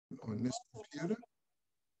on this computer.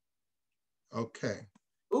 Okay.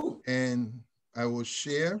 Ooh. And I will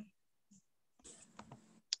share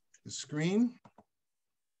the screen.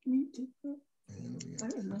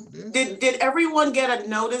 Did everyone get a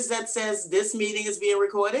notice that says this meeting is being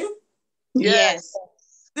recorded? Yes.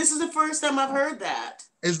 This is the first time I've heard that.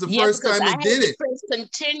 It's the Yeah, first because time I it had did to it. press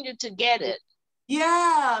continue to get it.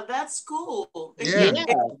 Yeah, that's cool. Yeah.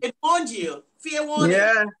 It warned you. Fair warning.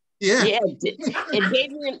 Yeah. Yeah,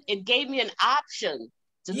 it gave me an option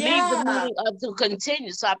to leave the meeting or to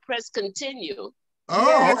continue. So I pressed continue.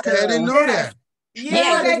 Oh, okay. I didn't know that.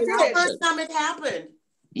 Yeah, That's the first time it happened.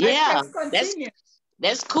 Yeah,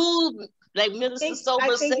 that's cool. Like Minister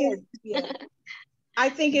Sober said. I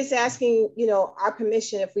think it's asking, our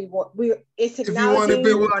permission if we want. It's if you want to acknowledging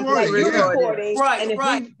be recorded, that you're yeah. recording, right, and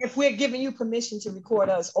right. if we're giving you permission to record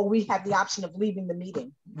us, or we have the option of leaving the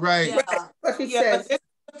meeting. Right. Yeah, but this is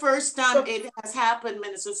the first time it has happened,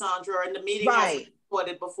 Minister Sandra, and the meeting has been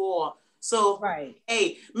recorded before. So,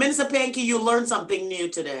 hey, Minister Panky, you learned something new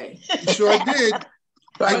today. You sure did.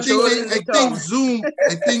 I think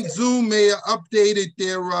Zoom may have updated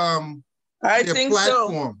their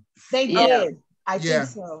platform. So. They did. I think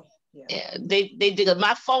so. Yeah, they did.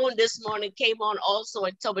 My phone this morning came on also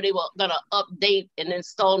and told me they were gonna update and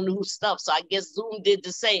install new stuff. So I guess Zoom did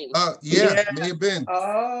the same. Yeah, may have been.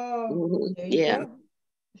 Yeah.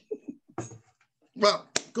 Well,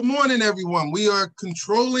 good morning, everyone. We are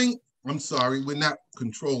controlling. I'm sorry, we're not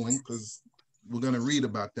controlling because we're going to read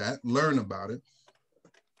about that, learn about it.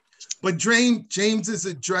 But James is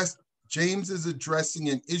addressing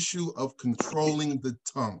an issue of controlling the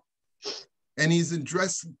tongue. And he's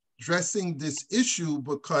addressing this issue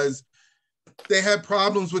because they had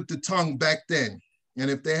problems with the tongue back then.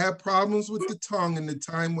 And if they had problems with the tongue in the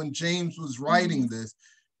time when James was writing this,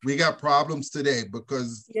 we got problems today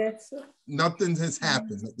because nothing has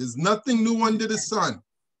happened. There's nothing new under the sun.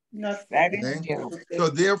 Okay? So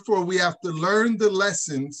therefore, we have to learn the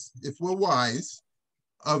lessons, if we're wise,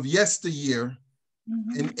 of yesteryear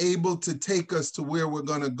and able to take us to where we're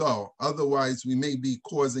going to go. Otherwise, we may be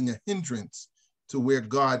causing a hindrance to where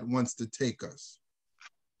God wants to take us.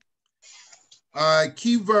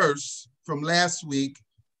 Key verse from last week,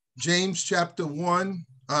 James chapter 3,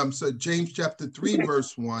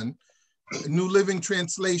 verse 1, New Living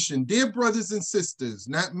Translation. Dear brothers and sisters,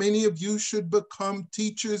 not many of you should become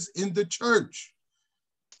teachers in the church,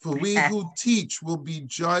 for we who teach will be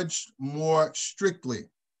judged more strictly.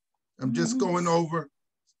 I'm just going over.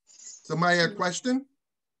 Somebody had a question?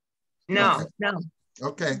 No.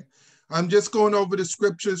 Okay. I'm just going over the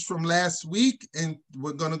scriptures from last week, and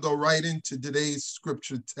we're going to go right into today's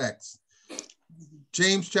scripture text.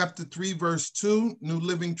 James chapter 3, verse 2, New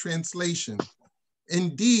Living Translation.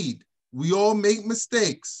 Indeed, we all make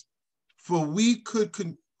mistakes, for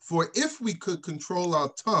if we could control our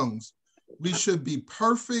tongues, we should be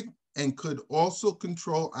perfect and could also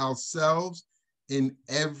control ourselves in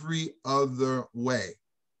every other way.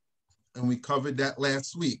 And we covered that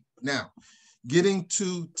last week. Now, getting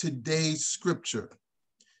to today's scripture,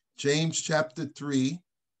 James chapter 3,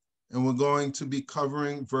 and we're going to be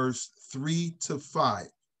covering verse 3 to 5.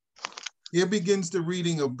 Here begins the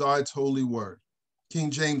reading of God's holy word.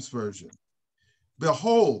 King James Version.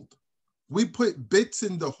 Behold, we put bits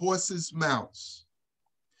in the horses' mouths,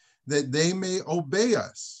 that they may obey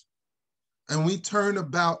us, and we turn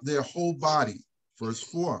about their whole body. Verse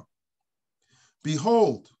 4.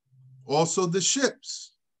 Behold, also the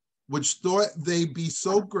ships, which though they be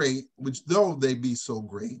so great,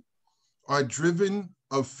 are driven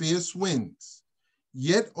of fierce winds,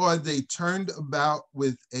 yet are they turned about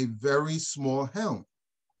with a very small helm,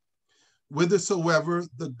 whithersoever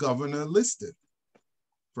the governor listeth.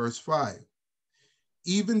 Verse 5.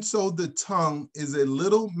 Even so the tongue is a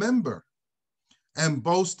little member, and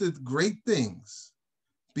boasteth great things.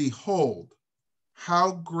 Behold,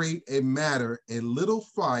 how great a matter a little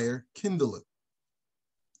fire kindleth.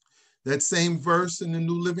 That same verse in the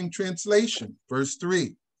New Living Translation, verse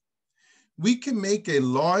 3. We can make a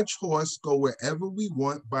large horse go wherever we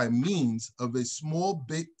want by means of a small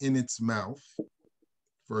bit in its mouth.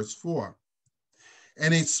 Verse 4.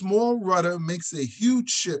 And a small rudder makes a huge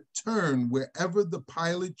ship turn wherever the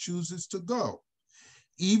pilot chooses to go,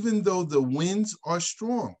 even though the winds are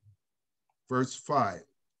strong. Verse 5.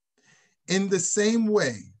 In the same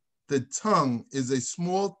way, the tongue is a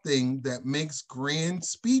small thing that makes grand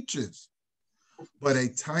speeches, but a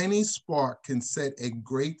tiny spark can set a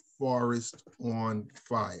great forest on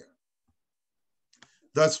fire.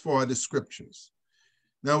 Thus far the scriptures.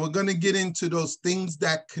 Now we're going to get into those things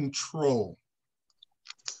that control.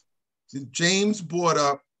 James brought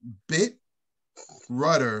up bit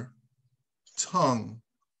rudder, tongue,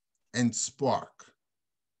 and spark.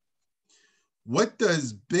 What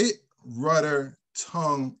does bit, rudder,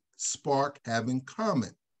 tongue, spark have in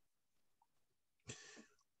common?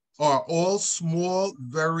 Are all small,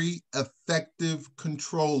 very effective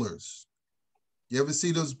controllers. You ever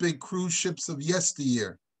see those big cruise ships of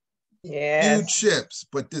yesteryear? Yes. Huge ships,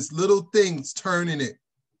 but this little thing's turning it.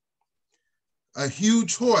 A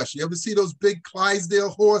huge horse. You ever see those big Clydesdale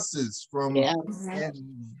horses from, Yeah.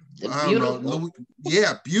 I don't know.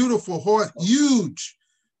 Yeah, beautiful horse, huge,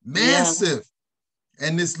 massive. Yeah.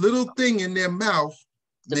 And this little thing in their mouth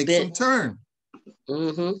makes them turn.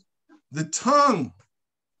 Mm-hmm. The tongue.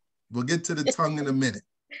 We'll get to the tongue in a minute.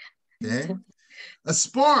 Okay. A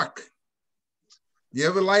spark. You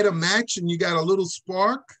ever light a match and you got a little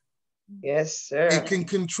spark? Yes, sir. It can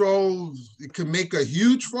control, it can make a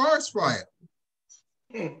huge forest fire.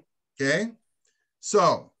 Okay.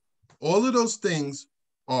 So all of those things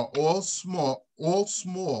are all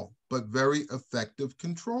small, but very effective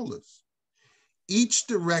controllers. Each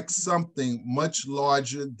directs something much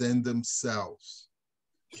larger than themselves.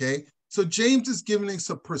 Okay. So James is giving us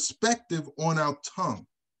a perspective on our tongue.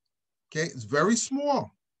 Okay. It's very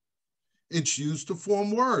small. It's used to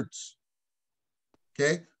form words.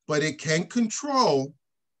 Okay. But it can control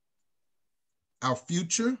our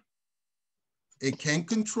future. It can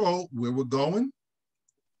control where we're going.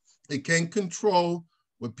 It can control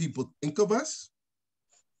what people think of us.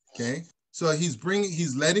 Okay. So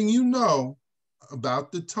he's letting you know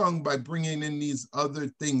about the tongue by bringing in these other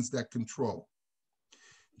things that control.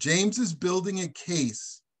 James is building a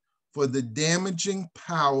case for the damaging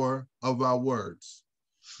power of our words.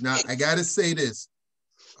 Now, I got to say this,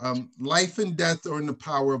 life and death are in the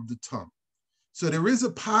power of the tongue. So there is a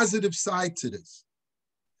positive side to this,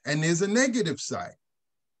 and there's a negative side.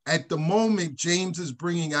 At the moment, James is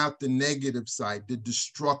bringing out the negative side, the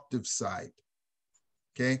destructive side,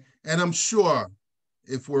 okay? And I'm sure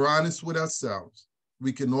if we're honest with ourselves,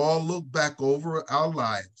 we can all look back over our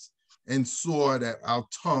lives and saw that our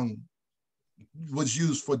tongue was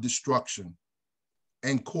used for destruction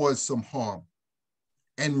and caused some harm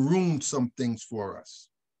and ruined some things for us,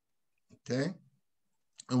 okay?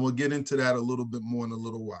 And we'll get into that a little bit more in a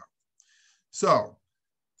little while. So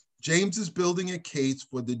James is building a case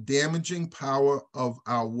for the damaging power of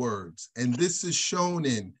our words. And this is shown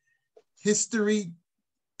in history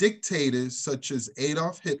dictators such as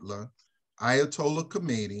Adolf Hitler, Ayatollah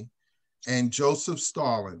Khomeini, and Joseph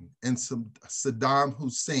Stalin and Saddam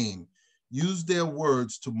Hussein used their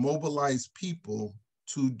words to mobilize people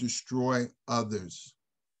to destroy others.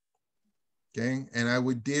 Okay, and I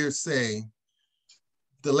would dare say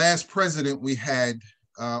the last president we had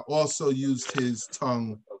also used his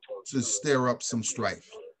tongue to stir up some strife.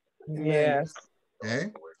 Yes.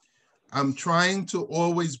 Okay, I'm trying to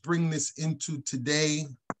always bring this into today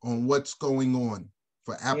on what's going on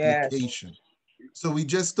for application. Yes. So we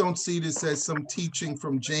just don't see this as some teaching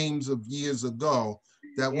from James of years ago,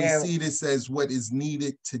 that we see this as what is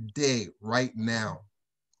needed today, right now.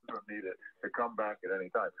 You don't need it to come back at any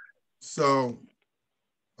time. So,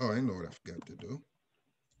 I know what I forgot to do.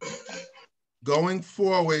 Going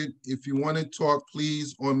forward, if you want to talk,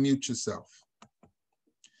 please unmute yourself.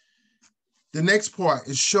 The next part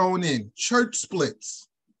is shown in church splits.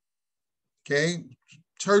 Okay,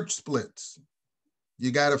 church splits. You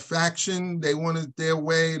got a faction, they want it their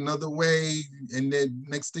way, another way, and then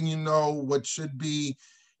next thing you know, what should be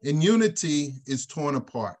in unity is torn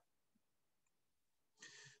apart.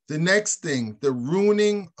 The next thing, the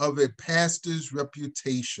ruining of a pastor's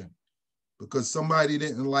reputation, because somebody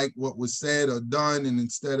didn't like what was said or done, and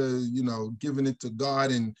instead of, giving it to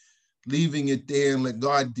God and leaving it there and let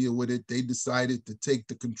God deal with it, they decided to take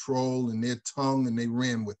the control in their tongue and they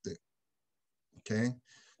ran with it. Okay.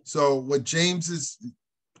 So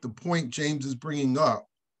the point James is bringing up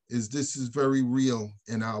is this is very real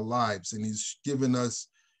in our lives, and he's given us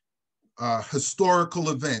historical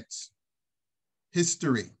events,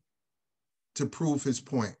 history, to prove his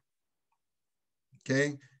point.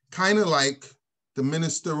 Okay, kind of like the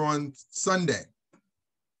minister on Sunday.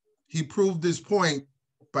 He proved his point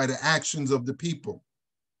by the actions of the people.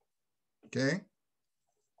 Okay.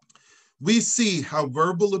 We see how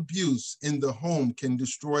verbal abuse in the home can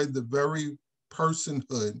destroy the very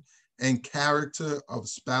personhood and character of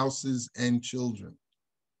spouses and children.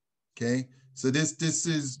 Okay, so this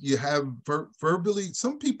is, you have verbally,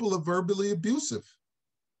 some people are verbally abusive.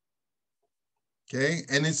 Okay,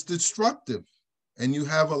 and it's destructive. And you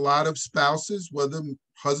have a lot of spouses, whether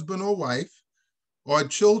husband or wife, or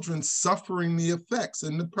children, suffering the effects.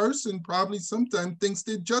 And the person probably sometimes thinks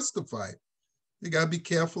they're justified. You got to be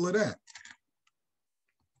careful of that.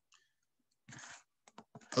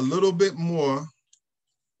 a little bit more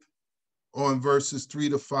on verses 3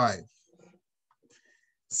 to 5.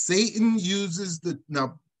 Satan uses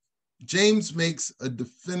now James makes a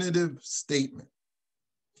definitive statement.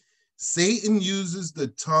 Satan uses the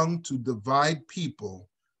tongue to divide people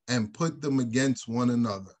and put them against one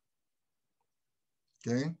another.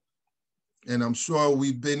 Okay? And I'm sure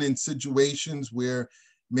we've been in situations where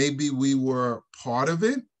maybe we were part of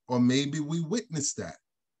it, or maybe we witnessed that.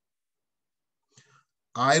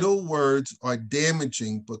 Idle words are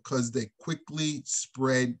damaging because they quickly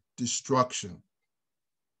spread destruction.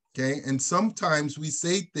 Okay, and sometimes we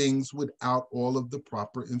say things without all of the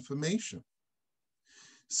proper information.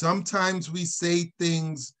 Sometimes we say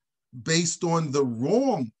things based on the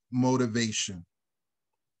wrong motivation.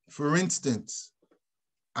 For instance,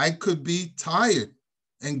 I could be tired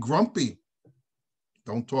and grumpy.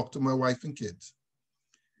 Don't talk to my wife and kids.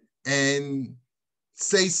 And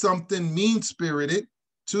say something mean-spirited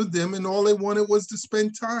to them, and all they wanted was to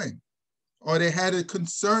spend time, or they had a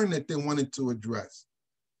concern that they wanted to address.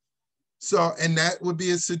 So, and that would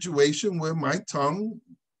be a situation where my tongue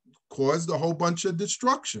caused a whole bunch of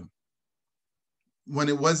destruction when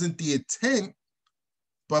it wasn't the intent,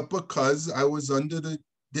 but because I was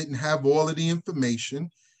didn't have all of the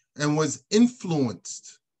information and was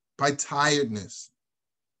influenced by tiredness.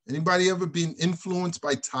 Anybody ever been influenced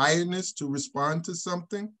by tiredness to respond to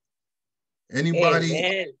something?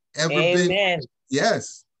 Anybody ever been?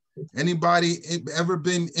 Yes. Anybody ever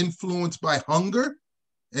been influenced by hunger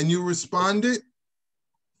and you responded?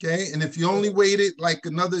 Okay. And if you only waited like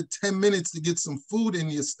another 10 minutes to get some food in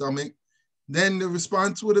your stomach, then the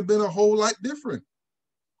response would have been a whole lot different.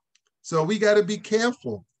 So we got to be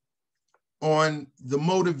careful on the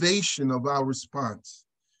motivation of our response.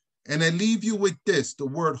 And I leave you with this, the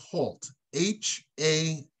word halt,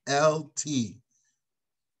 H-A-L-T.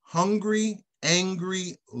 Hungry,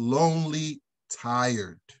 angry, lonely,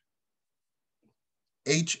 tired.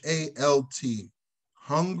 H-A-L-T.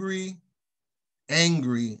 Hungry,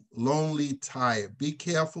 angry, lonely, tired. Be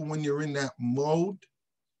careful when you're in that mode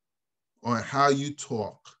on how you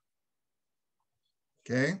talk.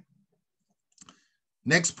 Okay?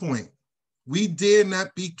 Next point. We dare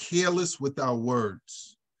not be careless with our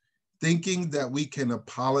words, thinking that we can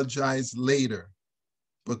apologize later,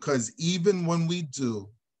 because even when we do,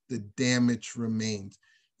 the damage remains.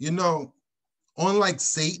 You know, unlike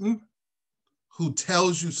Satan, who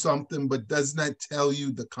tells you something but does not tell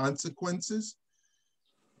you the consequences,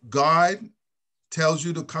 God tells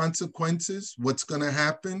you the consequences, what's going to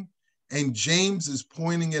happen, and James is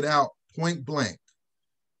pointing it out point blank.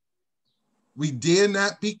 We dare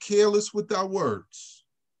not be careless with our words,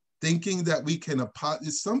 thinking that we can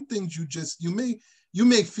apologize. Some things you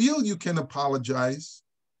may feel you can apologize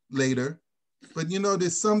later, but you know,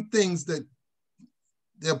 there's some things that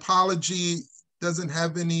the apology doesn't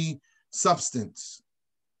have any substance.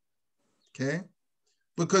 Okay?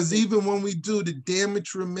 Because even when we do, the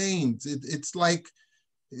damage remains. It's like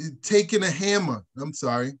taking a hammer. I'm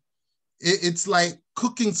sorry. It's like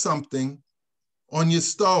cooking something on your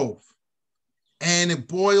stove and it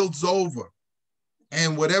boils over,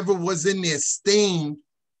 and whatever was in there stained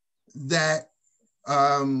that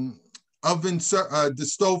the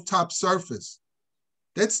stovetop surface.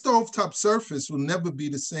 That stovetop surface will never be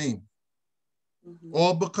the same,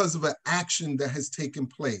 all because of an action that has taken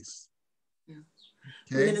place. Yeah.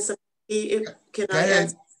 Okay. Minister, can Go I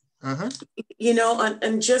ahead. ask? You know,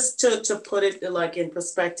 and just to put it like in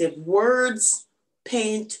perspective, words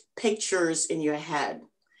paint pictures in your head.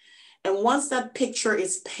 And once that picture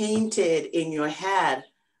is painted in your head,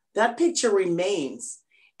 that picture remains.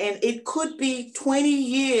 And it could be 20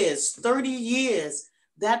 years, 30 years,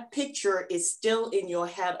 that picture is still in your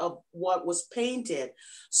head of what was painted.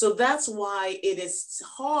 So that's why it is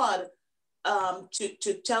hard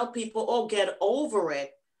to tell people, oh, get over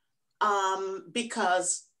it.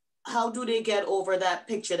 Because how do they get over that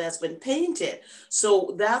picture that's been painted?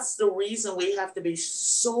 So that's the reason we have to be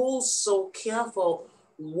so careful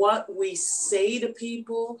what we say to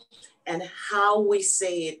people and how we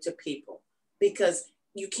say it to people, because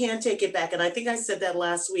you can't take it back. And I think I said that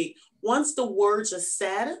last week. Once the words are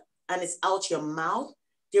said and it's out your mouth,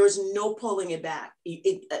 there is no pulling it back.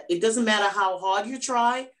 It doesn't matter how hard you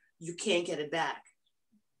try, you can't get it back.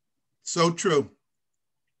 So true.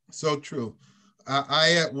 So true.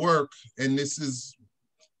 I at work, and this is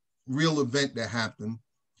real event that happened,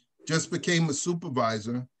 just became a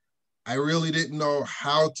supervisor. I really didn't know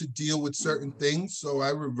how to deal with certain things, so I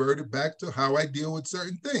reverted back to how I deal with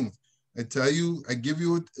certain things. I tell you, I give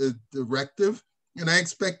you a directive, and I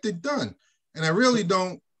expect it done. And I really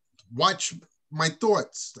don't watch my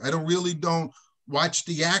thoughts. I don't watch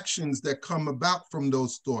the actions that come about from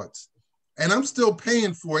those thoughts. And I'm still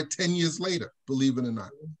paying for it 10 years later, believe it or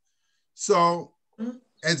not. So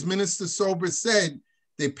as Minister Sober said,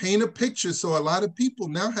 they paint a picture. So a lot of people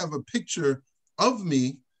now have a picture of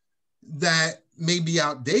me that may be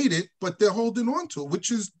outdated, but they're holding on to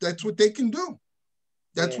it, that's what they can do.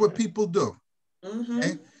 That's what people do.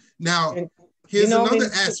 Okay? Now, here's another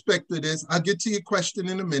aspect of this. I'll get to your question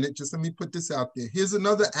in a minute. Just let me put this out there. Here's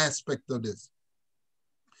another aspect of this.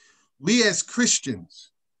 We as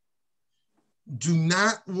Christians do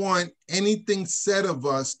not want anything said of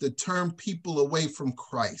us to turn people away from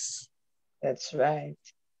Christ. That's right.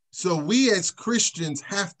 So we as Christians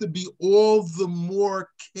have to be all the more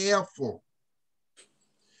careful,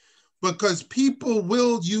 because people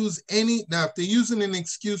will use now if they're using an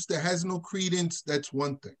excuse that has no credence, that's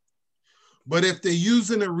one thing. But if they're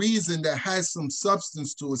using a reason that has some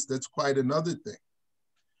substance to us, that's quite another thing.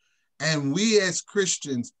 And we as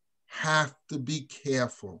Christians have to be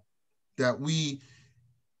careful that we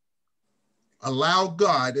allow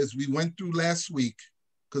God, as we went through last week,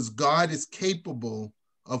 because God is capable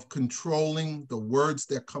of controlling the words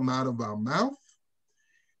that come out of our mouth,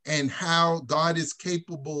 and how God is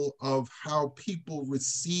capable of how people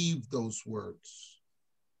receive those words.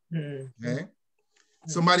 Okay?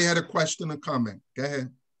 Somebody had a question or comment. Go ahead.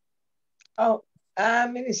 Oh,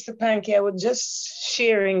 Minister Pankey, I was just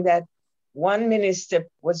sharing that one minister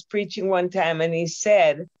was preaching one time and he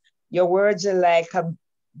said, your words are like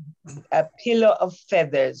a pillow of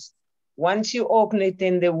feathers. Once you open it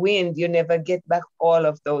in the wind, you never get back all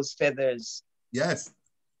of those feathers. Yes.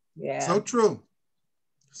 Yeah. So true.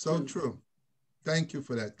 So true. Thank you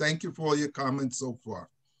for that. Thank you for all your comments so far.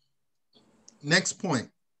 Next point.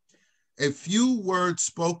 A few words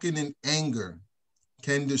spoken in anger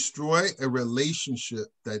can destroy a relationship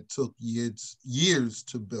that took years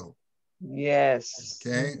to build. Yes.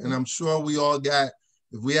 Okay. And I'm sure we all got,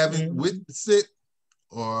 if we haven't witnessed it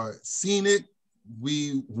or seen it,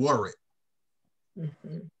 we worry.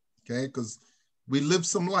 Okay. Because we live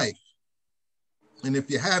some life. And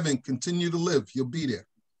if you haven't, continue to live, you'll be there.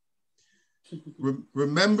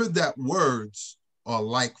 Remember that words are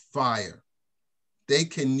like fire. They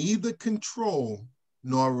can neither control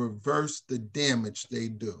nor reverse the damage they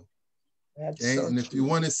do. That's okay. So and if true. you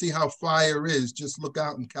want to see how fire is, just look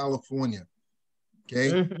out in California.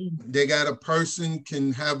 Okay. They got a person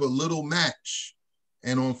can have a little match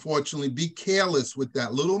and unfortunately be careless with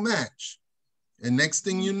that little match. And next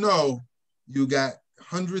thing you know, you got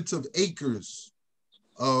hundreds of acres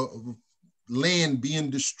of land being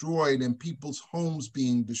destroyed and people's homes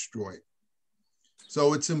being destroyed.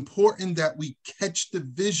 So it's important that we catch the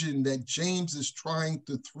vision that James is trying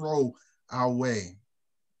to throw our way.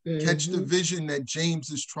 Catch the vision that James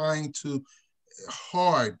is trying to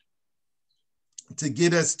hard to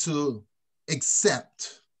get us to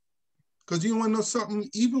accept. Because you want to know something,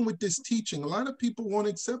 even with this teaching, a lot of people won't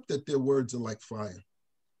accept that their words are like fire.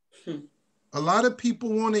 A lot of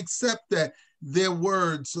people won't accept that their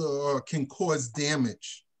words can cause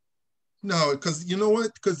damage. No, because you know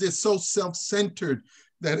what? Because they're so self-centered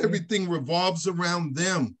that everything revolves around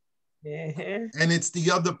them. And it's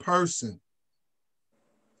the other person.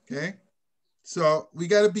 Okay? So we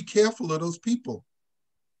got to be careful of those people.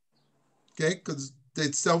 Okay? Because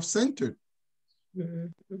they're self-centered.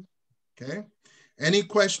 Okay? Any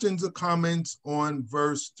questions or comments on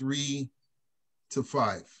verse 3 to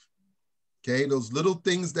 5? Okay? Those little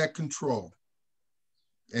things that control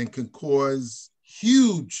and can cause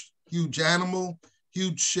huge animal,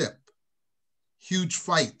 huge ship, huge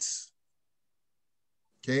fights,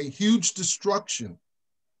 okay? Huge destruction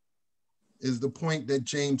is the point that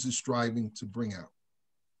James is striving to bring out.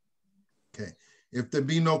 Okay, if there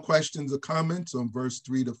be no questions or comments on verse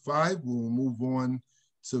 3 to 5, we'll move on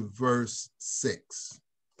to verse 6.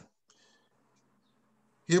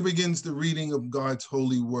 Here begins the reading of God's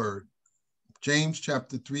holy word. James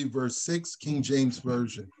chapter 3, verse 6, King James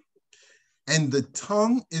Version. And the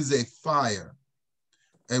tongue is a fire,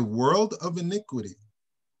 a world of iniquity.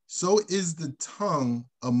 So is the tongue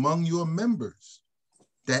among your members,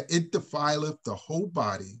 that it defileth the whole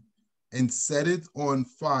body, and setteth on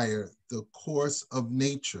fire the course of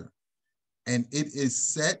nature, and it is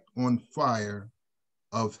set on fire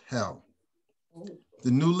of hell.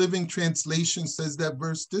 The New Living Translation says that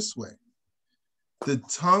verse this way. The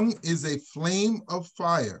tongue is a flame of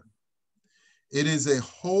fire. It is a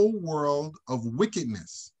whole world of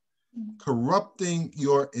wickedness, corrupting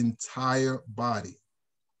your entire body.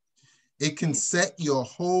 It can set your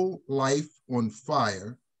whole life on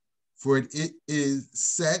fire, for it is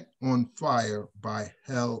set on fire by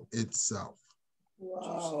hell itself.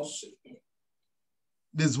 Wow.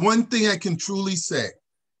 there's one thing I can truly say.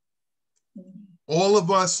 All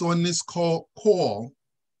of us on this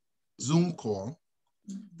Zoom call,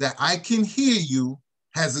 that I can hear you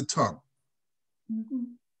has a tongue.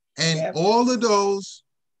 And Yep. all of those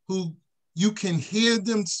who you can hear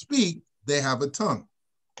them speak, they have a tongue.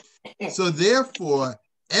 So therefore,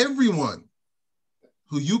 everyone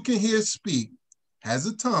who you can hear speak has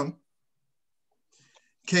a tongue,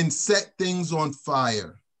 can set things on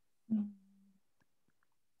fire.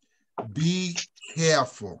 Be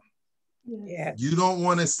careful. Yes. You don't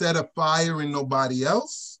want to set a fire in nobody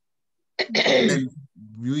else. And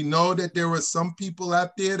we know that there are some people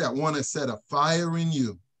out there that want to set a fire in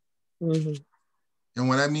you. And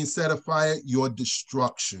when I mean set a fire, your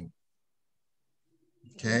destruction.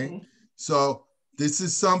 Okay? So this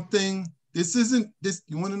is something,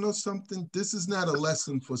 you want to know something? This is not a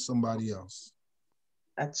lesson for somebody else.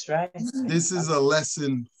 That's right. This is a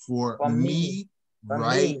lesson for me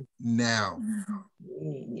right now.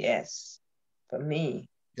 Yes, for me.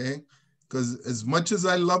 Okay? Because as much as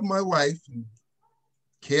I love my wife and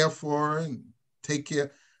care for her and take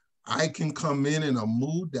care, I can come in a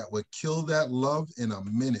mood that would kill that love in a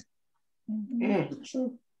minute.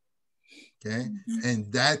 Okay?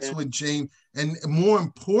 And that's what James, and more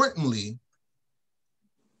importantly,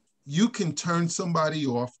 you can turn somebody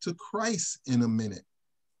off to Christ in a minute.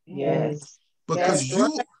 Yes. Because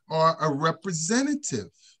you are a representative.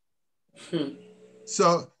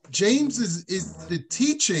 So James is the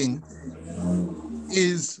teaching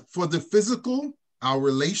is for the physical, our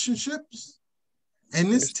relationships,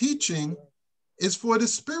 and this teaching is for the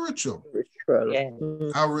spiritual. Yes.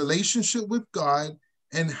 Our relationship with God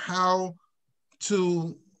and how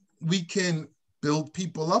we can build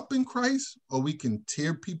people up in Christ or we can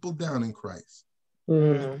tear people down in Christ.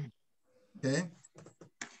 Okay?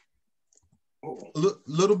 A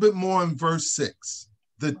little bit more in verse 6.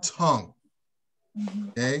 The tongue.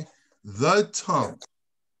 Okay? The tongue.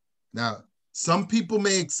 Now, some people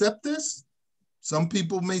may accept this. Some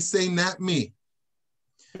people may say, not me.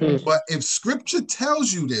 But if scripture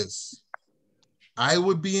tells you this, I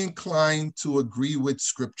would be inclined to agree with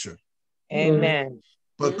scripture. Amen.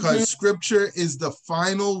 Because scripture is the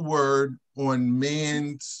final word on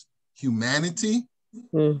man's humanity,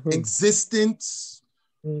 existence,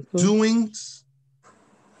 doings.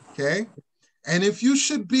 Okay? And if you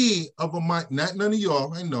should be of a mind, not none of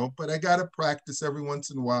y'all, I know, but I got to practice every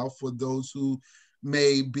once in a while for those who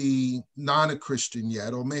may be non-Christian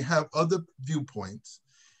yet or may have other viewpoints.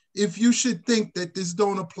 If you should think that this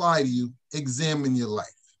don't apply to you, examine your life.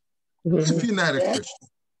 If you're not a Christian.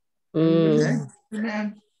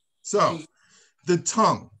 Okay? So, the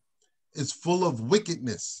tongue is full of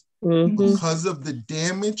wickedness because of the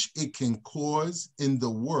damage it can cause in the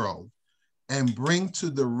world and bring to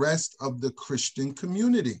the rest of the Christian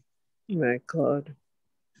community. My God.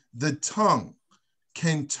 The tongue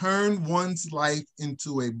can turn one's life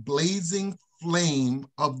into a blazing flame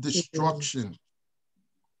of destruction.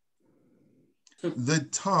 The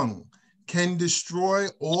tongue can destroy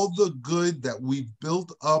all the good that we've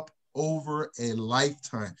built up over a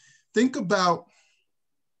lifetime. Think about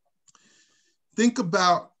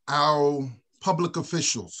our public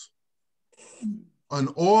officials on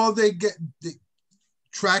all they get, the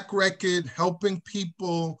track record, helping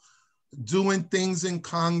people, doing things in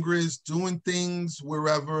Congress, doing things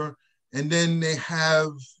wherever, and then they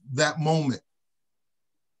have that moment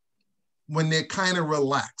when they're kind of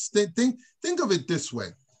relaxed. Think of it this way.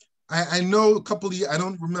 I know a couple of years, I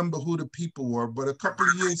don't remember who the people were, but a couple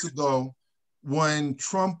of years ago, when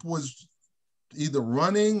Trump was either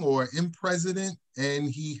running or in president, and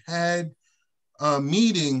he had a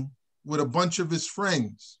meeting with a bunch of his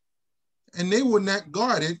friends, and they were not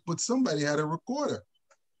guarded, but somebody had a recorder,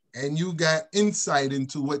 and you got insight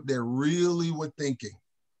into what they really were thinking.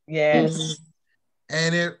 Yes.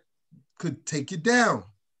 And it could take you down,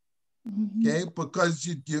 okay? Because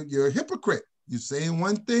you're a hypocrite. You're saying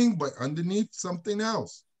one thing, but underneath something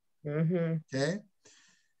else, okay?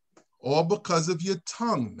 All because of your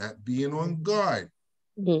tongue not being on guard,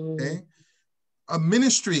 okay?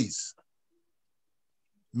 Ministries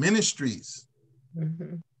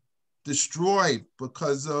destroyed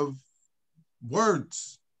because of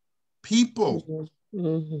words. People,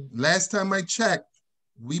 last time I checked,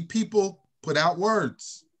 we people put out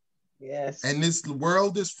words. Yes. And this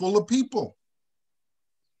world is full of people,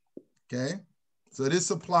 okay? So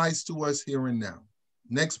this applies to us here and now.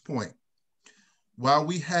 Next point. While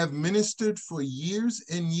we have ministered for years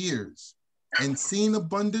and years and seen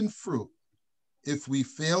abundant fruit, if we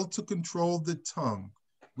fail to control the tongue,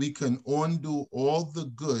 we can undo all the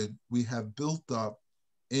good we have built up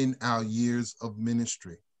in our years of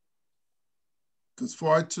ministry. Because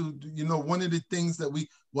one of the things that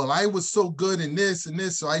I was so good in this and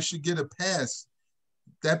this, so I should get a pass.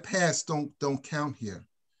 That pass don't count here.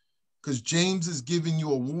 Because James is giving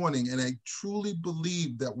you a warning, and I truly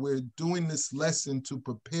believe that we're doing this lesson to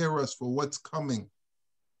prepare us for what's coming.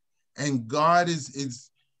 And God is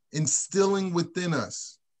instilling within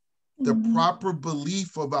us the proper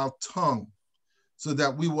belief of our tongue, so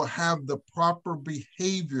that we will have the proper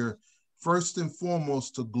behavior, first and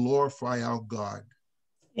foremost, to glorify our God.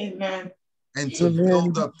 Amen. And to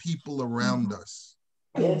build up people around us.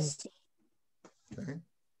 Yes. Okay.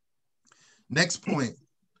 Next point.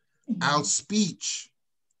 Our speech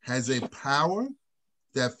has a power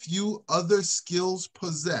that few other skills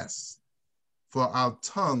possess, for our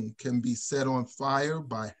tongue can be set on fire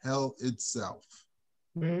by hell itself.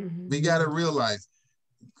 We got to realize,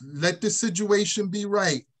 let the situation be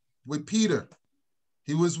right with Peter.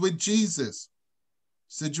 He was with Jesus.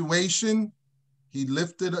 Situation, he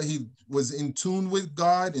was in tune with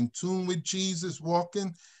God, in tune with Jesus,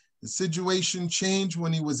 walking. The situation changed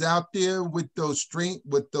when he was out there with those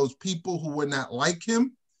people who were not like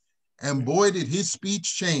him. And boy, did his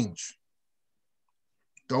speech change.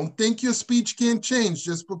 Don't think your speech can't change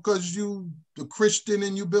just because you're a Christian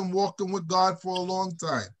and you've been walking with God for a long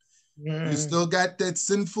time. You still got that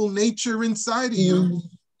sinful nature inside of you.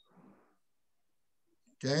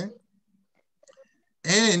 Okay?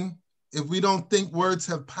 And if we don't think words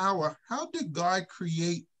have power, how did God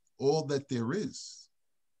create all that there is?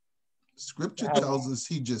 Scripture tells us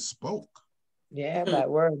he just spoke. Yeah, by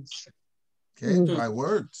words. Okay, by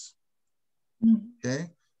words.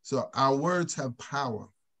 Okay, so our words have power.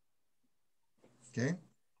 Okay.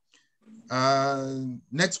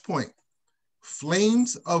 Next point.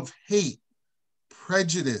 Flames of hate,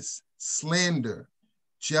 prejudice, slander,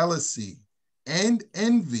 jealousy, and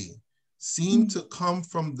envy seem to come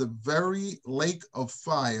from the very lake of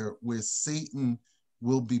fire where Satan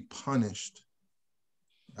will be punished.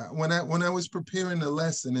 When I was preparing the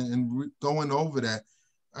lesson and going over that,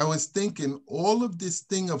 I was thinking all of this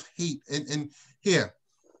thing of hate, and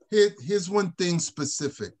here's one thing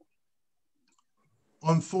specific.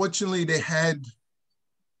 Unfortunately, they had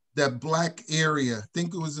that black area, I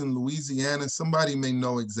think it was in Louisiana, somebody may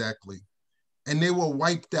know exactly, and they were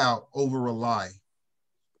wiped out over a lie.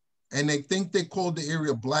 And they think they called the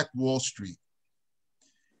area Black Wall Street.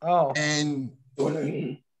 Oh. And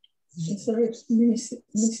some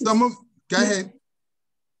of, go ahead.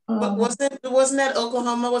 But wasn't that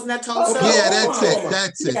Oklahoma? Wasn't that Tulsa? Yeah,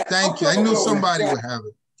 that's it. Thank you. I knew somebody would have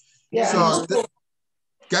it. Yeah. So,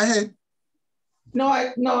 go ahead. No,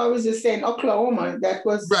 I was just saying Oklahoma. That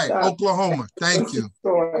was right. Oklahoma. Thank you.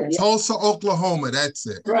 Tulsa, Oklahoma. That's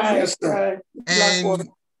it. Right. Right. And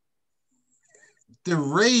the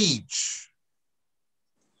rage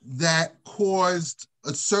that caused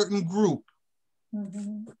a certain group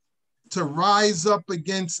to rise up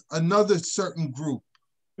against another certain group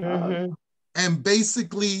and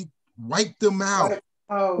basically wipe them out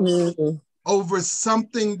over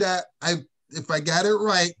something that if I got it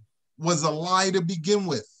right, was a lie to begin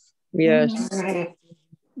with. Yes.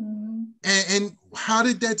 And how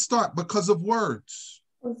did that start? Because of words.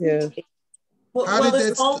 Yes. How did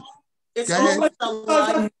that start? It's always the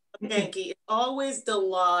lies, Pinky. It's always the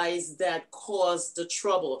lies that cause the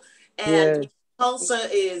trouble. And Tulsa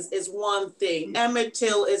is one thing. Emmett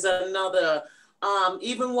Till is another.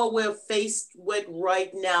 Even what we're faced with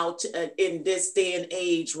right now in this day and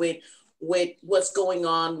age with what's going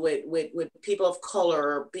on with people of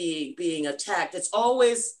color being attacked, it's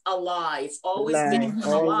always a lie. It's always been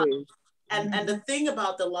a lie. And the thing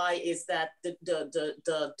about the lie is that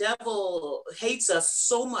the devil hates us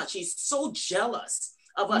so much. He's so jealous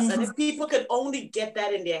of us. And if people could only get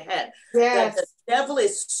that in their head, that the devil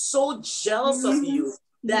is so jealous of you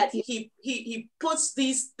that he puts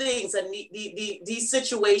these things and these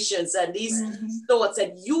situations and these thoughts,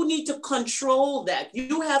 and you need to control that.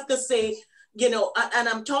 You have to say, and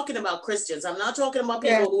I'm talking about Christians. I'm not talking about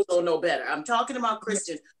people who don't know better. I'm talking about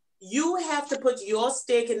Christians. You have to put your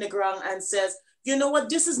stake in the ground and says, you know what,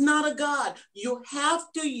 this is not a God. You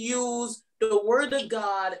have to use the word of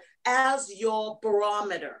God as your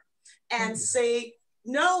barometer and say,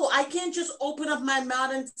 no, I can't just open up my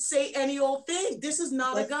mouth and say any old thing. This is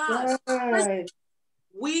not a God. Right.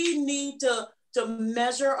 We need to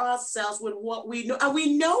measure ourselves with what we know, and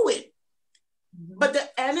we know it. But the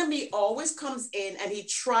enemy always comes in and he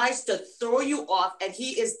tries to throw you off, and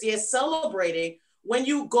he is there celebrating when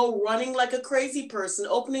you go running like a crazy person,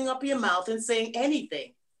 opening up your mouth and saying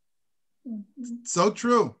anything. So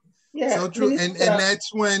true. Yeah. So true. And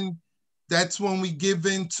that's when That's when we give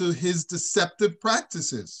in to his deceptive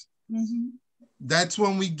practices. Mm-hmm. That's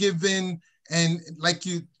when we give in, and like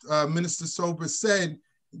you, Minister Sober said,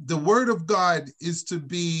 the word of God is to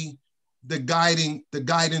be the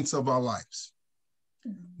guidance of our lives.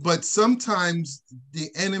 But sometimes the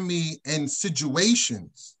enemy and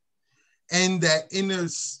situations and that inner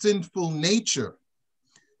sinful nature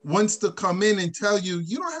wants to come in and tell you,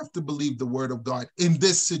 you don't have to believe the word of God in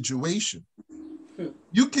this situation.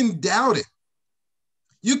 You can doubt it.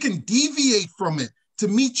 You can deviate from it to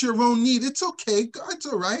meet your own need. It's okay. God's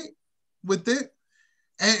all right with it.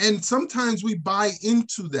 And sometimes we buy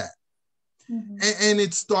into that. Mm-hmm. And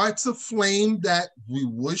it starts a flame that we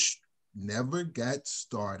wish never got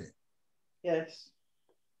started. Yes.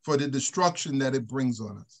 For the destruction that it brings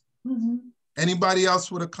on us. Mm-hmm. Anybody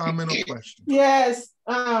else with a comment or question? Yes.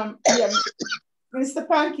 Yeah. Mr.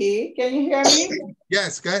 Panky, can you hear me?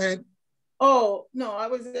 Yes, go ahead. Oh, no, I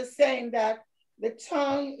was just saying that the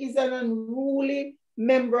tongue is an unruly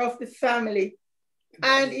member of the family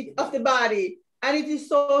and of the body, and it is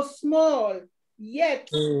so small, yet,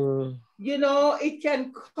 you know, it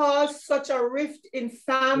can cause such a rift in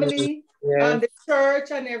family, the church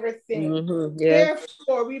and everything.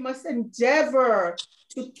 Therefore, we must endeavor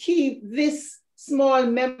to keep this small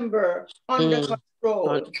member under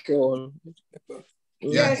control.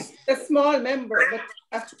 Yes, a small member, but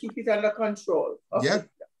have to keep it under control of the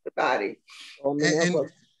body. And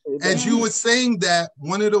as you were saying that,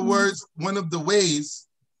 one of the words, one of the ways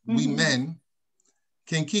we men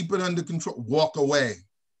can keep it under control, walk away.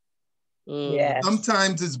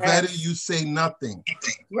 Sometimes it's better you say nothing.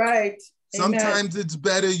 Right. Sometimes it's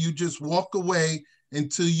better you just walk away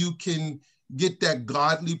until you can get that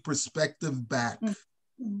godly perspective back. Okay.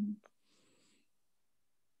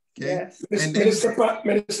 Yes. And Minister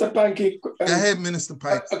Pankey. Go ahead, Minister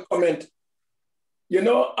Pike. A comment. You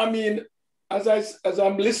know, I mean, as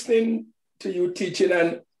I'm listening to you teaching,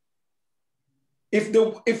 and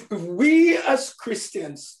if we as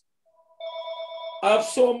Christians have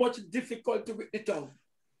so much difficulty with the tongue,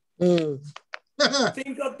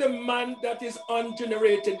 think of the man that is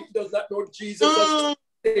ungenerated, does not know Jesus as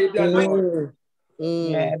Savior and Lord.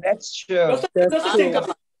 Yeah, that's true. Just think of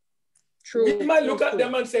it. We might look at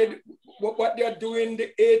them and say what they are doing,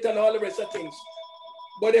 the ate and all the rest of things.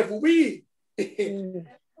 But if we,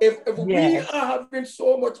 if we are having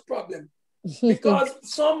so much problem, because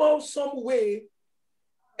somehow, some way,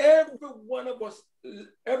 every one of us,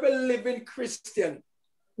 every living Christian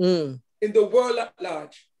in the world at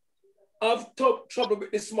large, have trouble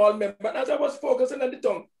with the small member. As I was focusing on the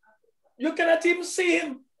tongue, you cannot even see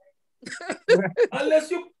him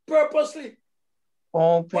unless you purposely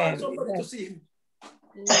want somebody to see him.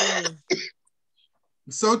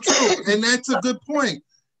 So true, and that's a good point.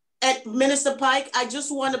 And Minister Pike, I just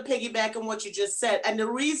want to piggyback on what you just said. And the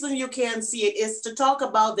reason you can't see it is to talk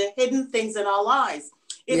about the hidden things in our lives.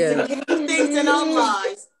 It's the hidden things in our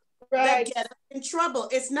lives that get us in trouble.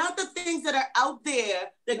 It's not the things that are out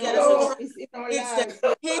there that get us in trouble. It's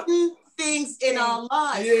the hidden things in our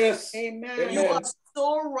lives. Yes. Amen. You are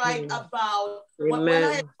so right about when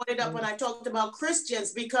I had put it up when I talked about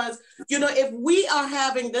Christians, because you know, if we are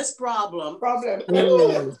having this problem,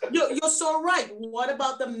 you're so right. What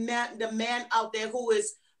about the man out there who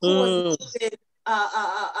has been,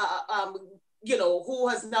 you know, who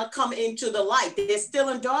has not come into the light? They're still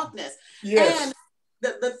in darkness. And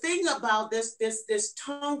the thing about this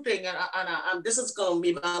tongue thing, and this is going to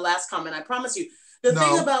be my last comment, I promise you. The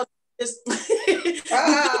thing about this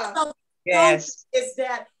is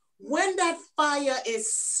that when that fire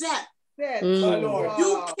is set,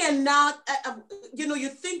 you cannot, you know, you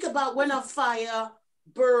think about when a fire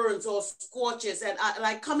burns or scorches, and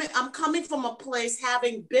I'm coming from a place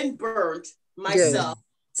having been burned myself,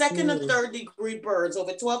 second and third degree burns,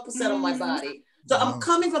 over 12% of my body. So I'm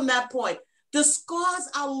coming from that point. The scars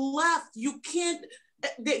are left. You can't,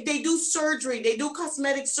 they do surgery, they do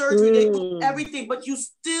cosmetic surgery, they do everything, but you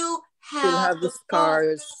still have the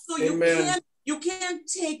scars. So you can't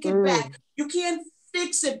take it back. You can't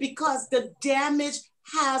fix it because the damage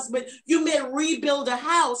has been, you may rebuild a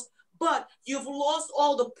house, but you've lost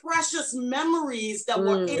all the precious memories that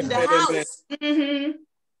were in the house.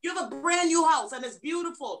 You have a brand new house and it's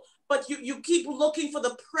beautiful, but you keep looking for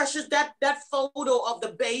the precious, that photo of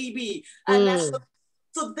the baby. And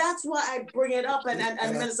so that's why I bring it up. And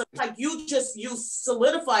Minister Pike, you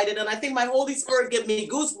solidified it. And I think my Holy Spirit gave me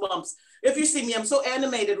goosebumps. If you see me, I'm so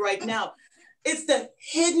animated right now. It's the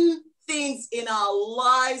hidden things in our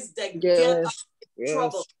lives that get us in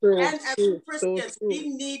trouble. And as Christians, we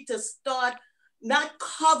need to start not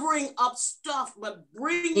covering up stuff, but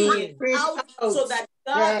bringing it out so that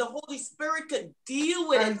God, the Holy Spirit could deal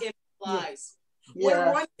with it in our lives.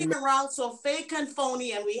 We're running around so fake and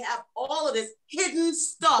phony, and we have all of this hidden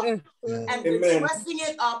stuff, and we're dressing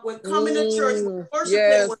it up. We're coming to church, we're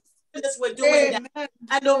worshiping, we're doing that,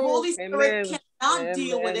 and the Holy Spirit cannot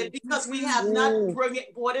deal with it because we have not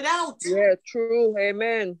brought it out. Yeah, true.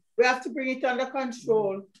 Amen. We have to bring it under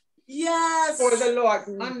control. Yes. For the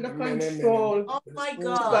Lord, under control. Oh my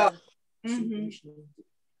God.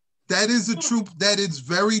 That is the truth. That is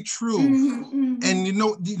very true. And you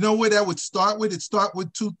know where that would start with? It starts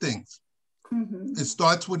with two things. It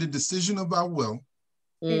starts with a decision of our will.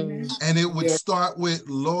 And it would start with,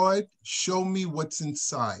 Lord, show me what's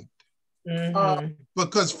inside.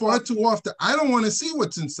 Because far too often, I don't want to see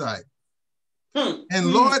what's inside.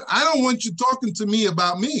 And Lord, I don't want you talking to me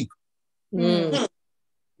about me.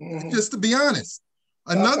 Just to be honest.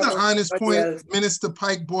 Another honest point Minister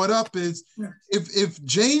Pike brought up is if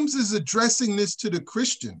James is addressing this to the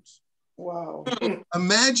Christians,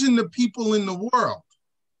 imagine the people in the world.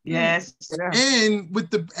 Yes. And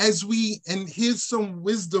with and here's some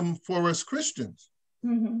wisdom for us Christians.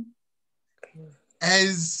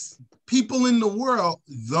 As people in the world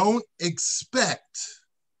don't expect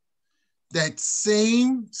that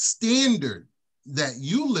same standard that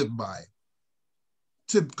you live by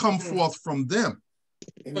to come forth from them.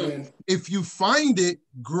 If you find it,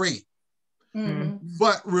 great.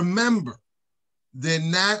 But remember, they're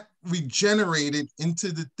not regenerated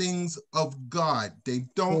into the things of God. They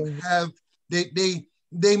don't have,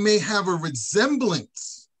 they may have a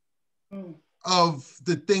resemblance of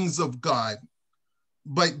the things of God,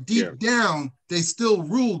 but deep down, they still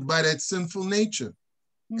ruled by that sinful nature.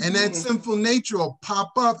 And that sinful nature will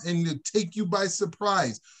pop up and it'll take you by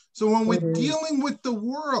surprise. So when we're dealing with the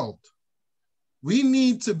world, we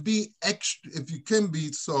need to be extra, if you can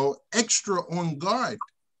be so, extra on guard.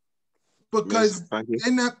 Because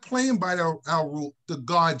they're not playing by our rule, the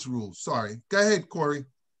God's rules. Sorry. Go ahead, Corey.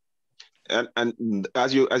 And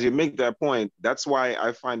as you make that point, that's why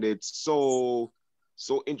I find it so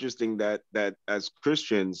interesting that as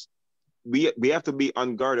Christians, we have to be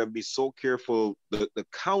on guard and be so careful the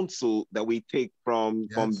counsel that we take from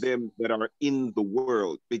them that are in the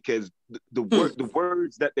world, because the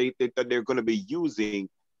words that they're going to be using,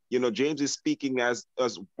 James is speaking as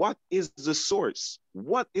what is the source?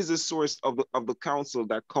 What is the source of the counsel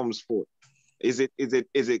that comes forth? Is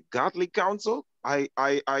it godly counsel? I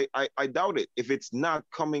doubt it. If it's not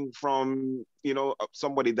coming from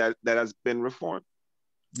somebody that has been reformed.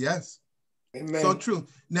 Yes. Amen. So true.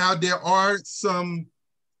 Now, there are some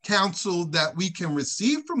counsel that we can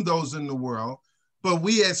receive from those in the world, but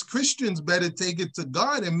we as Christians better take it to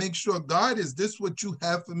God and make sure, God, is this what you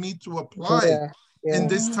have for me to apply in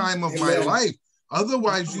this time of my life?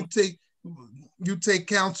 Otherwise, you take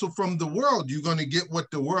counsel from the world, you're going to get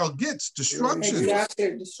what the world gets, destruction.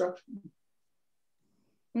 Exactly, destruction.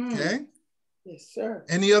 Okay? Yes, sir.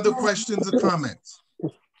 Any other questions or comments?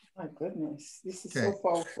 My goodness, this is so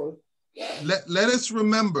powerful. Let us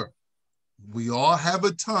remember, we all have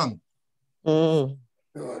a tongue.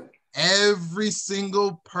 Every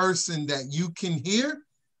single person that you can hear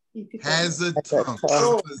has a tongue.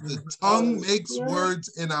 Because the tongue makes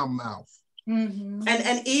words in our mouth.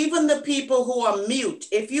 And even the people who are mute,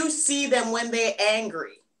 if you see them when they're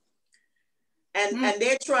angry and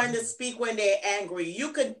they're trying to speak when they're angry,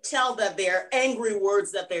 you could tell that they're angry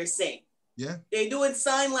words that they're saying. Yeah. They do it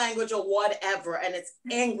sign language or whatever, and it's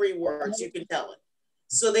angry words, you can tell it.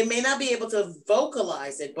 So they may not be able to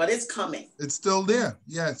vocalize it, but it's coming. It's still there.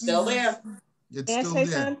 Yes. Still there. It's May still I say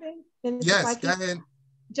there. something? Yes, go ahead.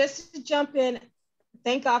 Just to jump in,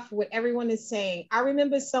 thank God for what everyone is saying. I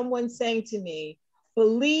remember someone saying to me,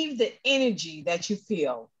 believe the energy that you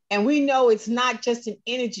feel. And we know it's not just an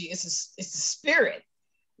energy, it's a spirit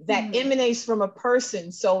that emanates from a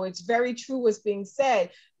person. So it's very true what's being said,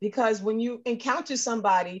 because when you encounter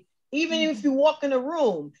somebody, even if you walk in a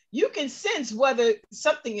room, you can sense whether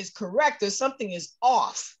something is correct or something is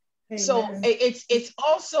off. Amen. So it's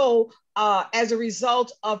also as a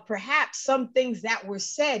result of perhaps some things that were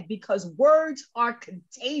said, because words are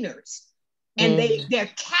containers and they're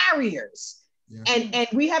carriers. Yeah. And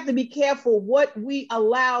we have to be careful what we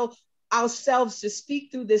allow ourselves to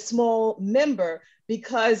speak through this small member,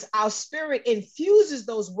 because our spirit infuses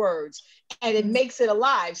those words and it makes it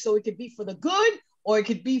alive. So it could be for the good or it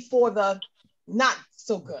could be for the not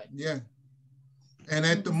so good. Yeah. And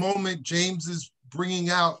at the moment, James is bringing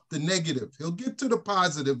out the negative. He'll get to the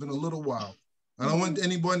positive in a little while. I don't want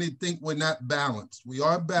anybody to think we're not balanced. We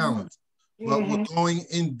are balanced, but we're going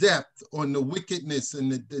in depth on the wickedness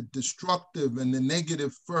and the destructive and the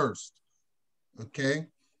negative first. Okay.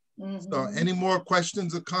 So any more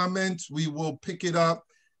questions or comments, we will pick it up.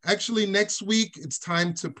 Actually, next week, it's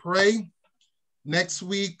time to pray. Next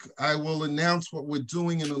week, I will announce what we're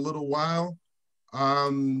doing in a little while.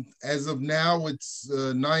 As of now, it's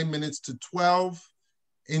 9 minutes to 12.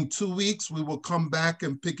 In 2 weeks, we will come back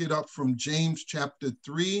and pick it up from James chapter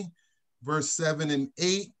 3, verse 7 and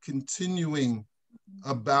 8, continuing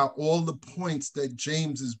about all the points that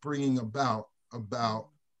James is bringing about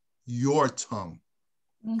your tongue,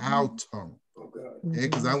 our tongue.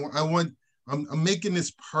 Because I'm making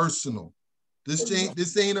this personal.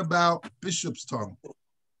 This ain't about Bishop's tongue.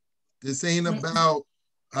 This ain't about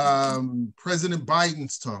President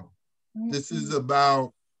Biden's tongue. This is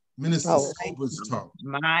about Minister Sober's tongue.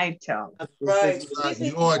 My tongue. Right. About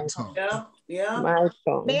your tongue. Yeah. My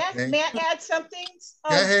tongue. May I add something,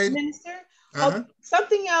 Go ahead. Minister?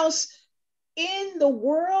 Something else in the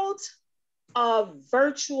world of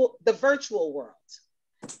the virtual world,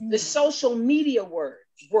 the social media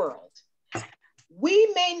world.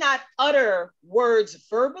 We may not utter words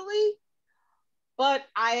verbally, but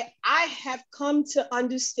I have come to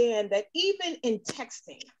understand that even in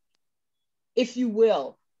texting, if you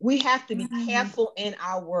will, we have to be careful in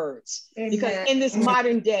our words. Amen. Because in this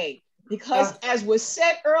modern day, because as was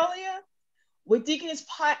said earlier, with Deaconess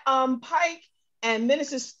Pike and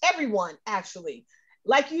ministers, everyone actually,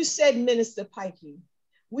 like you said, Minister Pikey,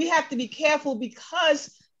 we have to be careful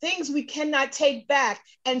because things we cannot take back.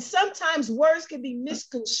 And sometimes words can be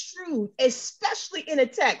misconstrued, especially in a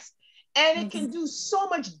text. And it can do so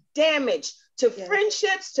much damage to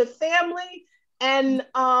friendships, to family. And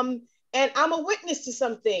I'm a witness to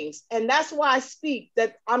some things. And that's why I speak,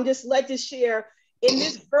 that I'm just led to share in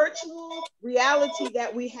this virtual reality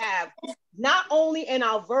that we have, not only in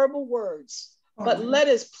our verbal words, but let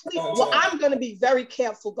us please, well, I'm going to be very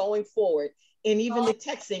careful going forward in even the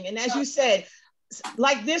texting. And as you said,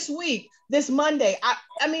 like this week, this Monday,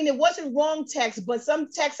 I mean, it wasn't wrong text, but some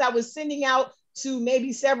texts I was sending out to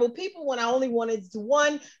maybe several people when I only wanted to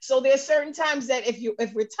one. So there's certain times that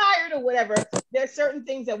if we're tired or whatever, there's certain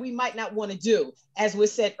things that we might not want to do, as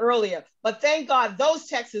was said earlier. But thank God those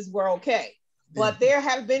texts were okay. But there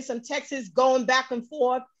have been some texts going back and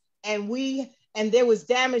forth, and there was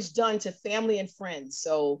damage done to family and friends.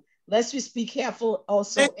 So let's just be careful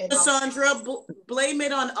also. And Sandra, blame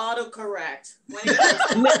it on autocorrect.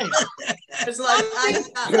 It's like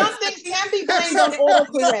some things can be blamed on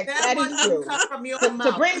autocorrect. That is true. From your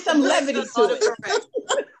to bring some levity to it.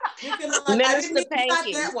 You can, Minister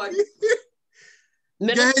Panky. That one.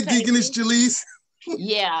 Go ahead, Deaconess Jalise.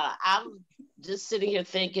 Yeah, I'm just sitting here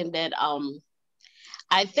thinking that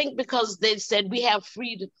I think because they said we have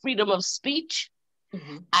freedom of speech,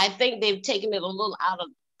 I think they've taken it a little out of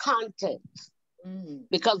context,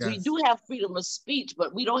 because we do have freedom of speech,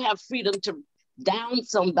 but we don't have freedom to down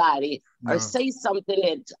somebody or say something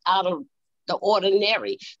that's out of the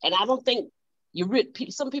ordinary. And I don't think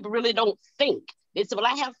some people really don't think. They say, well,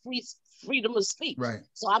 I have freedom of speech,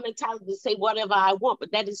 so I'm entitled to say whatever I want,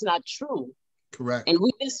 but that is not true. Correct. And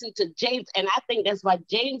we listen to James, and I think that's why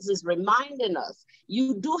James is reminding us,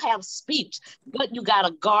 you do have speech, but you got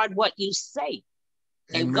to guard what you say.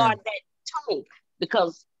 Amen. And guard that tongue,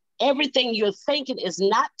 because everything you're thinking is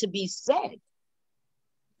not to be said.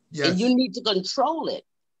 Yes. And you need to control it.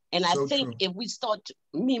 And so I think if we start to,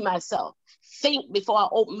 myself, think before I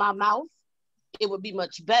open my mouth, it would be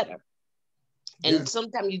much better. And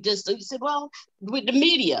sometimes you say, well, with the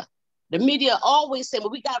media always say, well,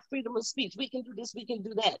 we got freedom of speech. We can do this, we can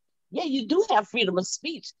do that. Yeah, you do have freedom of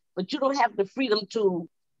speech, but you don't have the freedom to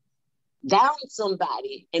down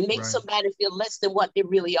somebody and make somebody feel less than what they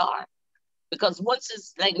really are. Because once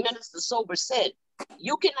it's like Minister Sober said,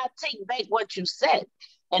 you cannot take back what you said.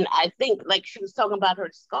 And I think, like she was talking about her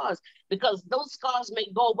scars, because those scars may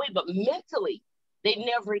go away, but mentally, they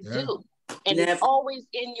never do. And it's always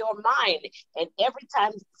in your mind. And every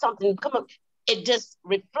time something comes up, it just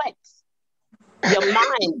reflects. Your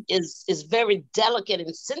mind is very delicate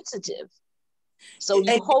and sensitive. So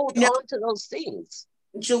you hold on to those things.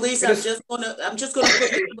 Jalise, I'm just gonna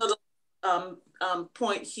put a little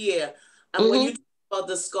point here. When you talk about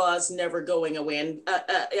the scars never going away, and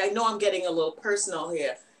I know I'm getting a little personal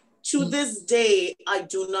here. To this day, I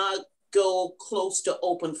do not go close to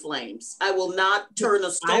open flames. I will not turn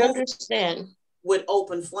a stove with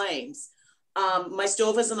open flames. My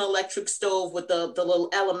stove is an electric stove with the little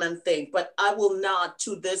element thing, but I will not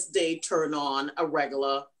to this day turn on a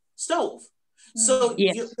regular stove. So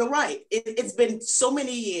you're right. It's been so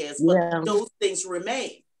many years, but those things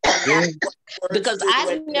remain. Because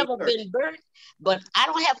I've never been burnt, but I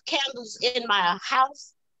don't have candles in my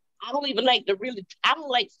house. I don't even like I don't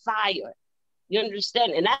like fire. You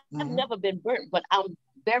understand? And I've never been burnt, but I'm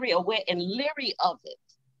very aware and leery of it.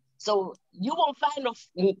 So you won't find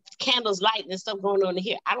no candles lighting and stuff going on in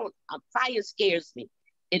here. Fire scares me.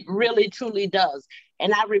 It really, truly does.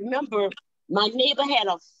 And I remember my neighbor had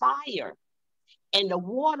a fire and the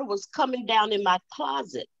water was coming down in my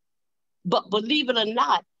closet. But believe it or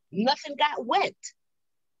not, nothing got wet.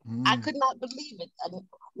 I could not believe it. And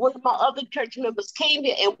one of my other church members came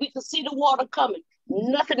here and we could see the water coming.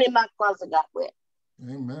 Nothing in my closet got wet.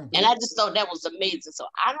 Amen. And I just thought that was amazing. So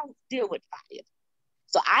I don't deal with fire.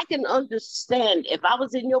 So I can understand if I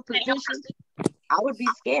was in your position, I would be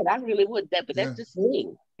scared. I really would. But that's just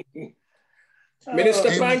me.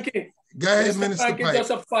 Minister Frankie. Go ahead, Minister Frankie, just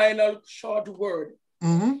a final short word.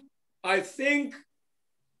 I think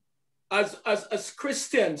as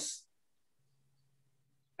Christians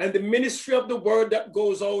and the ministry of the word that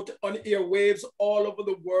goes out on airwaves all over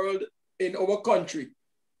the world in our country,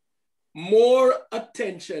 more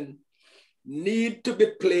attention need to be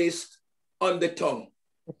placed on the tongue.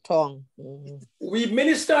 The tongue. We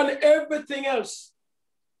minister on everything else,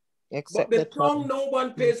 Except but the tongue no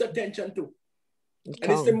one pays attention to.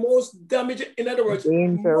 And it's the most damaging. In other words,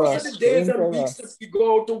 dangerous, most of the days and weeks that we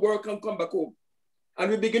go out to work and come back home,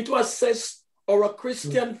 and we begin to assess our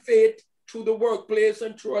Christian faith through the workplace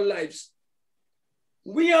and through our lives,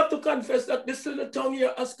 we have to confess that this little tongue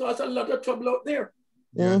here has caused a lot of trouble out there.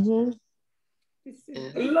 A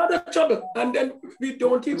lot of trouble. And then we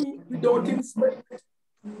don't even spend.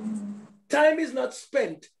 Time is not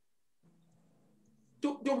spent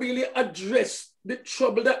to really address the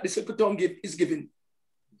trouble that this little tongue is giving.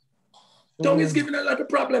 Tongue is giving a lot of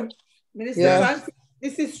problem. Minister Francis,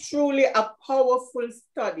 this is truly a powerful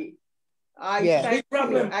study. I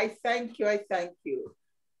thank you.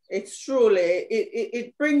 It's truly,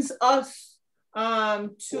 it brings us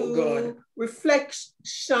to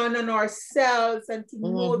reflection on ourselves and to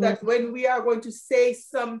know that when we are going to say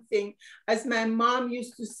something, as my mom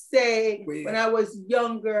used to say when I was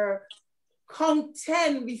younger, count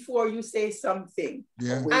 10 before you say something.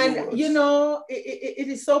 And you know, it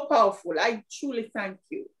is so powerful. I truly thank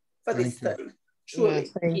you for this study. Truly.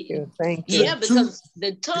 Thank you. Yeah, because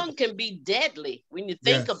the tongue can be deadly when you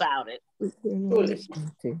think about it.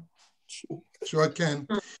 Sure can.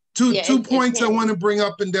 Two points I want to bring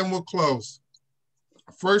up and then we'll close.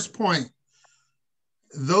 First point,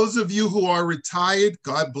 those of you who are retired,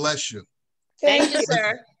 God bless you. Thank you,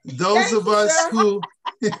 sir. Those of us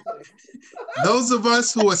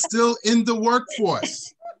who are still in the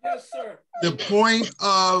workforce, yes, sir. The point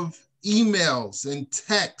of emails and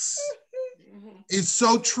texts is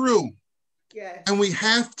so true. And we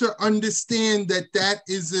have to understand that that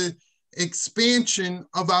is an expansion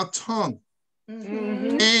of our tongue.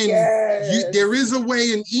 And there is a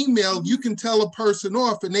way in email you can tell a person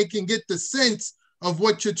off and they can get the sense of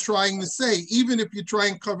what you're trying to say, even if you try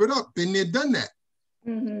and cover it up. Been there, done that.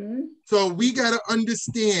 So we got to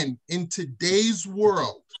understand in today's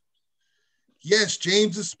world, yes,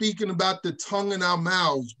 James is speaking about the tongue in our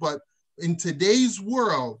mouths, but in today's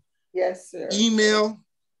world, email,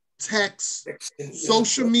 text,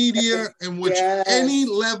 social media, and which any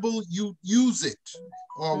level you use it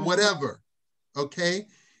or whatever, okay,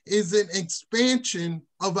 is an expansion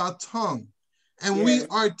of our tongue. And we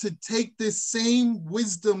are to take this same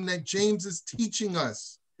wisdom that James is teaching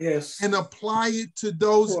us and apply it to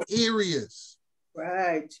those areas.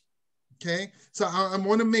 Okay, so I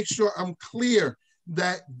want to make sure I'm clear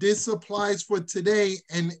that this applies for today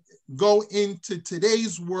and go into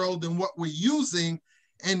today's world and what we're using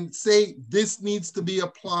and say this needs to be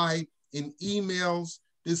applied in emails,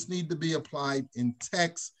 this needs to be applied in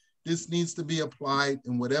text, this needs to be applied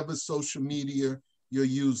in whatever social media you're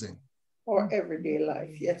using. Or everyday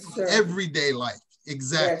life, yes, sir. Everyday life,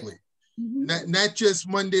 exactly. Not just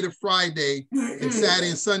Monday to Friday and Saturday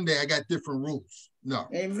and Sunday, I got different rules. No.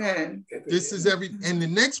 Amen. This is and the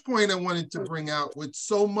next point I wanted to bring out with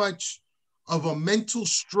so much of a mental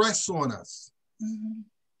stress on us,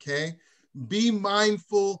 okay? Be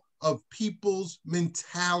mindful of people's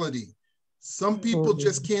mentality. Some people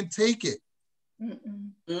just can't take it.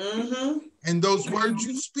 And those words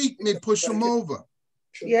you speak may push them over.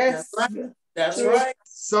 Yes, that's right.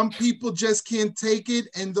 Some people just can't take it,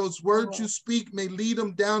 and those words you speak may lead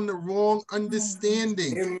them down the wrong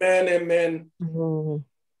understanding. Amen.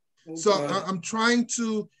 So I'm trying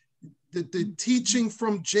to, the teaching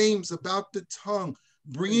from James about the tongue,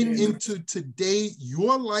 bring it into today,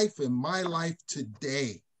 your life and my life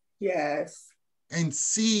today. Yes. And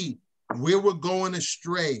see where we're going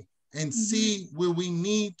astray, and see where we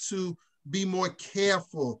need to be more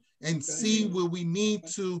careful, and see where we need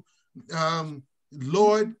to,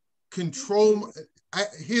 Lord, control.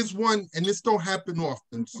 Here's one, and this don't happen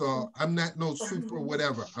often, so I'm not no super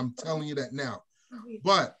whatever. I'm telling you that now.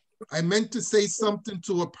 But I meant to say something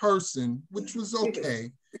to a person, which was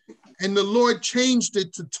okay, and the Lord changed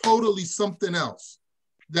it to totally something else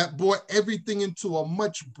that brought everything into a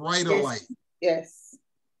much brighter light. Yes.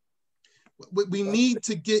 We need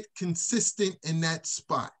to get consistent in that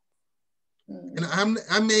spot. And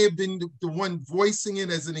I may have been the one voicing it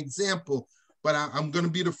as an example, but I'm going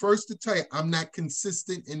to be the first to tell you, I'm not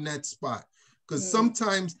consistent in that spot. Because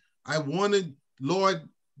sometimes I want to, Lord,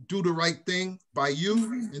 do the right thing by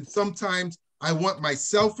you. And sometimes I want my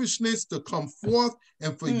selfishness to come forth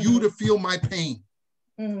and for you to feel my pain.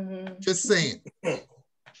 Just saying.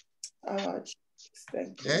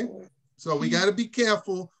 Okay? So we got to be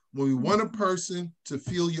careful when we want a person to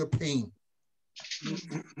feel your pain.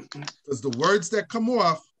 Because the words that come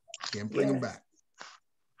off can't bring them back.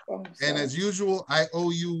 And as usual, I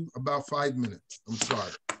owe you about 5 minutes. I'm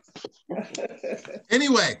sorry.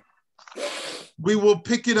 Anyway, we will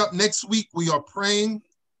pick it up next week. We are praying.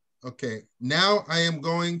 Okay, now I am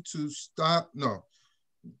going to stop. No.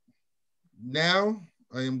 Now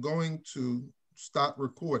I am going to stop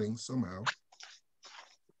recording somehow.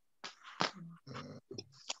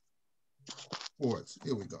 Pause.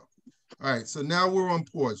 Here we go. All right, so now we're on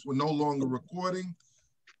pause. We're no longer recording.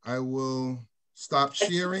 I will stop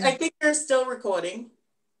sharing. I think you're still recording.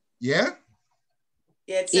 Yeah?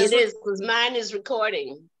 Yeah, it is, because mine is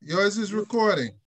recording. Yours is recording.